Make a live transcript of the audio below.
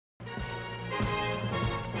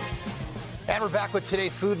And we're back with Today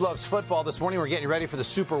Food Loves Football. This morning we're getting ready for the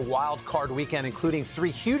Super Wild Card weekend, including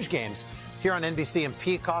 3 huge games here on NBC and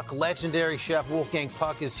Peacock. Legendary chef Wolfgang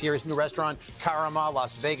Puck is here. His new restaurant, Karama,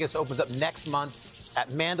 Las Vegas, opens up next month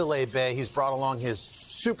at Mandalay Bay. He's brought along his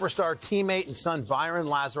superstar teammate and son, Byron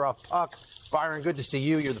Lazaroff-Puck. Byron, good to see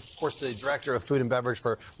you. You're, of course, the director of food and beverage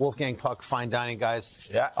for Wolfgang Puck Fine Dining,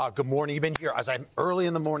 guys. Yeah. Good morning. You've been here as I'm early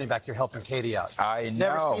in the morning back here helping Katie out. I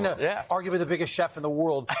know. Never seen arguably the biggest chef in the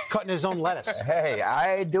world cutting his own lettuce. Hey,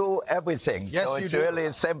 I do everything. Yes, so you it's do.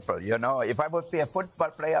 really simple. You know, if I would be a football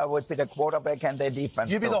player, I would be the quarterback and the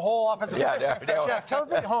defense. You'd be the whole offensive player. Yeah. Chef, tell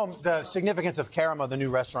everybody at home the significance of Karama, the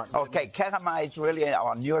new restaurant. Okay, Karama is really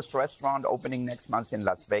our newest restaurant opening next month in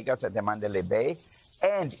Las Vegas at the Mandalay Bay.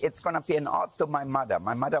 And it's going to be an ode to my mother.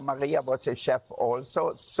 My mother, Maria, was a chef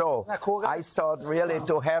also. So cool, I thought really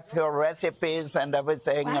to have her recipes and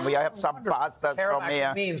everything. And we have some pastas from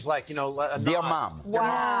here. Means like, you know, a Dear nod. Mom.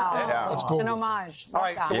 Wow. Yeah. That's cool. An homage. All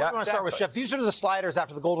right, so Yeah. we're going to start with Chef. These are the sliders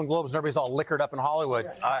after the Golden Globes and everybody's all liquored up in Hollywood.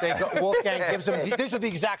 Wolfgang gives them, these are the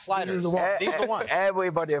exact sliders. These are the ones.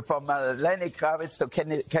 Everybody from Lenny Kravitz to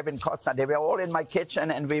Kevin Costner, they were all in my kitchen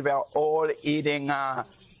and we were all eating the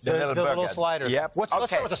little sliders. Yep. Let's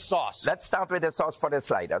start with the sauce. Let's start with the sauce for the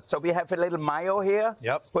sliders. So we have a little mayo here.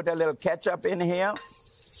 Yep. Put a little ketchup in here.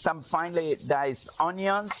 Some finely diced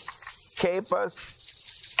onions,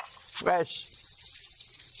 capers, fresh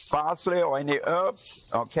parsley or any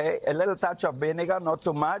herbs, okay? A little touch of vinegar, not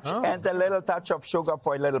too much, and a little touch of sugar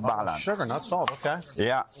for a little balance. Sugar, not salt, okay.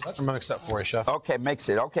 Yeah. I'm going to mix that for you, Chef. Okay, mix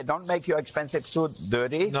it. Okay, don't make your expensive suit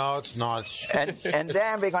dirty. No, it's not. And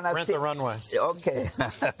then we're going to Rent the runway. Okay.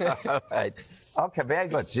 All right. Okay, very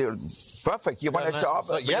good. Perfect. You want a job?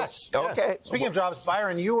 Yes. Okay. Speaking of jobs,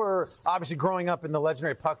 Byron, you were obviously growing up in the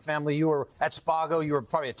legendary Puck family. You were at Spago. You were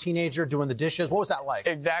probably a teenager doing the dishes. What was that like?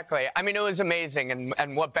 Exactly. I mean, it was amazing,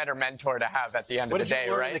 and what better mentor to have at the end of the day,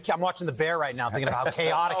 right? I'm watching The Bear right now, thinking about how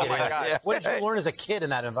chaotic it is. God. What did you learn as a kid in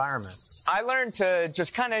that environment? I learned to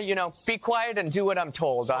just kind of, be quiet and do what I'm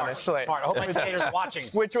told, honestly. Smart. I hope my data's watching.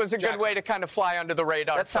 Which was a good way to kind of fly under the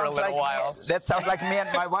radar for a little while. That sounds like me and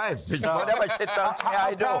my wife. Whatever she tells me,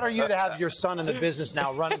 I do. How proud are you to have your son in the business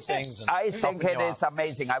now running things? I think it is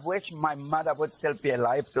amazing. I wish my mother would still be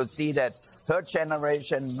alive to see that her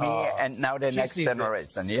generation, me, and now the next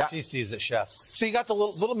generation. Yeah. She sees it, Chef. So you got the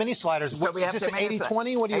little mini sliders. So we have is this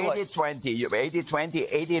 80-20? What do you like? 80-20. 80-20,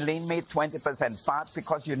 80 lean meat, 20% fat,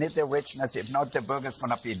 because you need the richness. If not, the burger's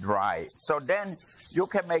going to be dry. So then you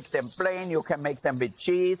can make them plain, you can make them with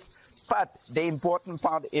cheese. But the important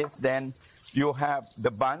part is then you have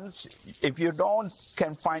the buns. If you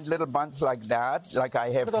can find little buns like that, like I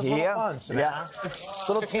have here. Little buns,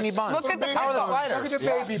 little teeny buns. Look at the How are the sliders? Look at the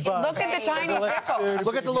baby buns. Look at the tiny pickles.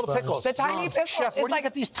 Look at the little pickles. The tiny pickles. Chef, where do you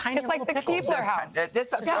get these tiny It's like the little pickles? Keebler house.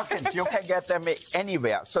 That's a Perkins. You can get them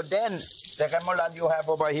anywhere. So then the remoulade you have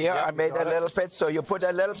over here, I made a little bit. So you put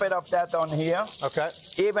a little bit of that on here. Okay.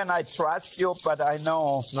 Even I trust you, but I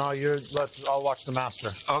know. No, I'll watch the master.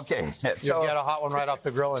 Okay. You'll get a hot one right off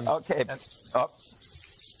the grill. Okay.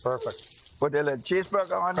 Perfect. Put a little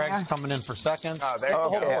cheeseburger on there. Craig's coming in for seconds. Oh, there you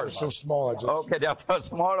go. They're so small. Okay, that's so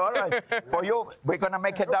small. All right. For you, we're going to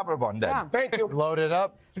make a double one then. Yeah. Thank you. Load it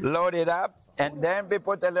up. Load it up. And then we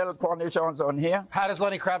put a little cornichons on here. How does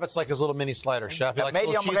Lenny Kravitz like his little mini slider, Chef? He likes a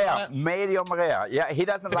little Medium cheese on rare. it? Medium rare. Yeah, he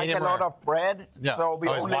doesn't like a lot of bread. Yeah. So we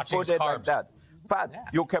He's only watching put his it like carbs. that. But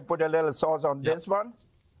you can put a little sauce on this one.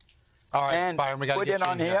 All right, And Byron, we got to put get it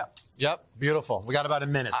you on in here. Yep, beautiful. We got about a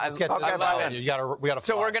minute. Let's get okay, this Byron. out. We got to.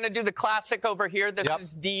 So we're going to do the classic over here. This Yep.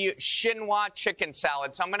 is the Chinois chicken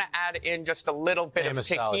salad. So I'm going to add in just a little bit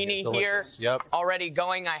Famous of salad. tahini here. Delicious. Yep. Already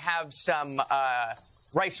going. I have some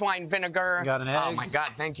rice wine vinegar. You got an Oh, egg? my God.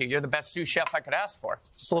 Thank you. You're the best sous chef I could ask for.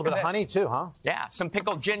 Just a little bit of honey too, huh? Yeah. Some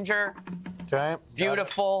pickled ginger. Okay.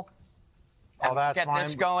 Beautiful. Oh, And that's get fine.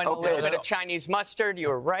 this going. Okay. A little bit of Chinese mustard. You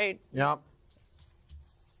were right. Yep.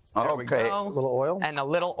 There we Okay. go. A little oil. And a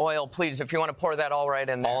little oil, please, if you want to pour that all right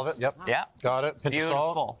in there. All of it. Yep. Yeah. Got it. Pinch of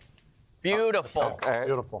salt. Beautiful. Beautiful. Okay.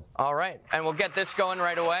 Beautiful. All right. And we'll get this going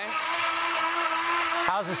right away.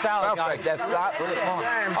 How's the salad, Perfect. guys? That's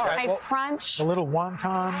that. All right. Nice Well, crunch. A little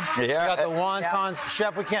wonton. we got Yeah. the wontons.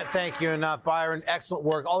 Chef, we can't thank you enough. Byron, excellent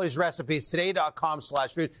work. All these recipes,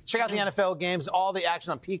 today.com/food. Check out the NFL games, all the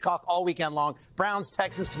action on Peacock all weekend long. Browns,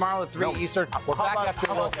 Texans, tomorrow at 3 Eastern. We're back after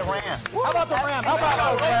a little. How about the Rams? How about the Rams? How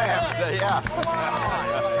about the Rams?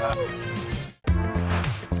 Yeah.